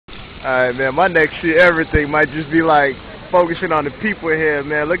Alright, man, my next shit, everything might just be like focusing on the people here,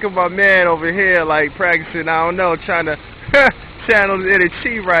 man. Look at my man over here, like practicing, I don't know, trying to channel the inner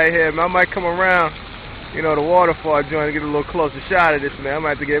chi right here, man. I might come around, you know, the waterfall joint and get a little closer shot of this, man. I might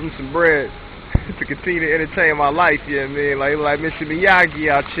have to give him some bread to continue to entertain my life, you know what I mean? Like Mr. Miyagi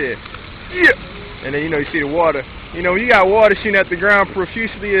out here. Yeah! And then, you know, you see the water. You know, when you got water shooting at the ground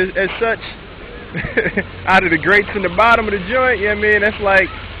profusely as such, out of the grates in the bottom of the joint, you know what I mean? That's like,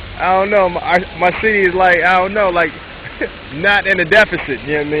 I don't know, my city is like, I don't know, like, not in a deficit,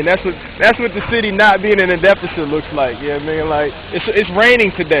 you know what I mean? That's what the city not being in a deficit looks like, you know what I mean? Like, it's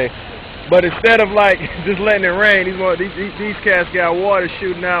raining today, but instead of like just letting it rain, these cats got water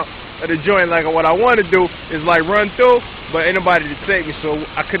shooting out of the joint. Like, what I want to do is like run through, but ain't nobody to take me, so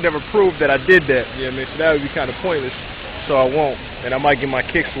I could never prove that I did that, you know what I mean? So that would be kind of pointless, so I won't, and I might get my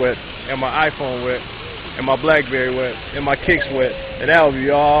kicks wet, and my iPhone wet, and my BlackBerry wet, and my kicks wet, and that would be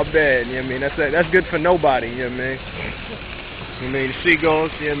all bad, you know what I mean? That's good for nobody, you know what I mean? You know what I mean? The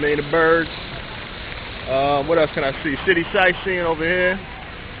seagulls, you know what I mean? The birds. What else can I see? City sightseeing over here.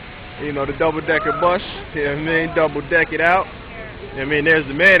 You know, the double-decker bus, you know what I mean? Double-deck it out. You know what I mean? There's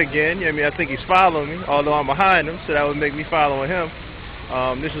the man again, you know what I mean? I think he's following me, although I'm behind him, so that would make me following him.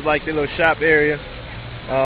 This is like the little shop area